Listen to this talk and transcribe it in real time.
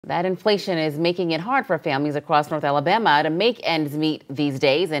That inflation is making it hard for families across North Alabama to make ends meet these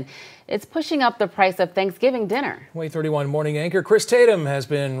days, and it's pushing up the price of Thanksgiving dinner. WAAY 31 morning anchor Chris Tatum has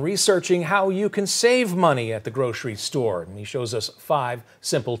been researching how you can save money at the grocery store, and he shows us 5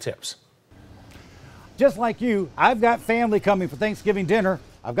 simple tips. Just like you, I've got family coming for Thanksgiving dinner.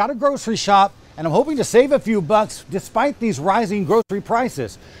 I've got a grocery shop, and I'm hoping to save a few bucks despite these rising grocery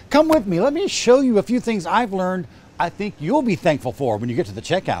prices. Come with me. Let me show you a few things I've learned I think you'll be thankful for when you get to the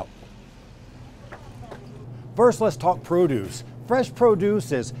checkout. First, let's talk produce. Fresh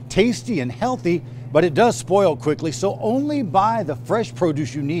produce is tasty and healthy, but it does spoil quickly, so only buy the fresh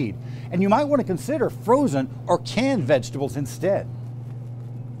produce you need. And you might want to consider frozen or canned vegetables instead.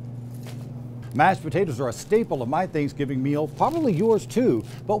 Mashed potatoes are a staple of my Thanksgiving meal, probably yours too,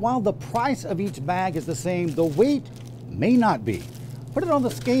 but while the price of each bag is the same, the weight may not be. Put it on the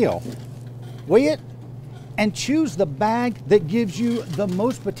scale, weigh it, and choose the bag that gives you the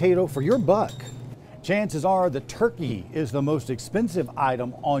most potato for your buck. Chances are the turkey is the most expensive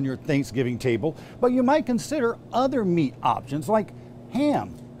item on your Thanksgiving table, but you might consider other meat options like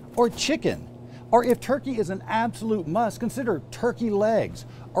ham or chicken. Or if turkey is an absolute must, consider turkey legs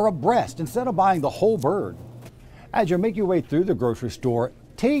or a breast instead of buying the whole bird. As you make your way through the grocery store,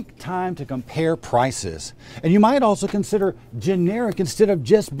 take time to compare prices. And you might also consider generic instead of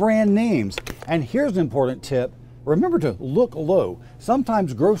just brand names. And here's an important tip. Remember to look low.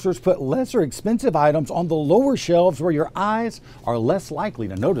 Sometimes grocers put lesser expensive items on the lower shelves where your eyes are less likely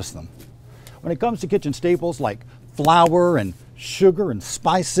to notice them. When it comes to kitchen staples like flour and sugar and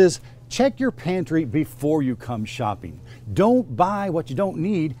spices, check your pantry before you come shopping. Don't buy what you don't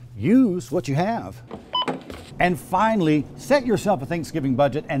need, use what you have. And finally, set yourself a Thanksgiving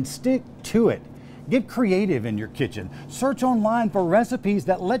budget and stick to it. Get creative in your kitchen. Search online for recipes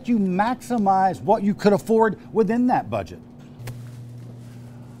that let you maximize what you could afford within that budget.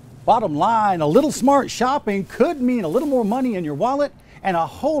 Bottom line, a little smart shopping could mean a little more money in your wallet and a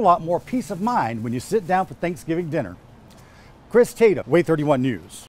whole lot more peace of mind when you sit down for Thanksgiving dinner. Chris Tatum, WAAY 31 News.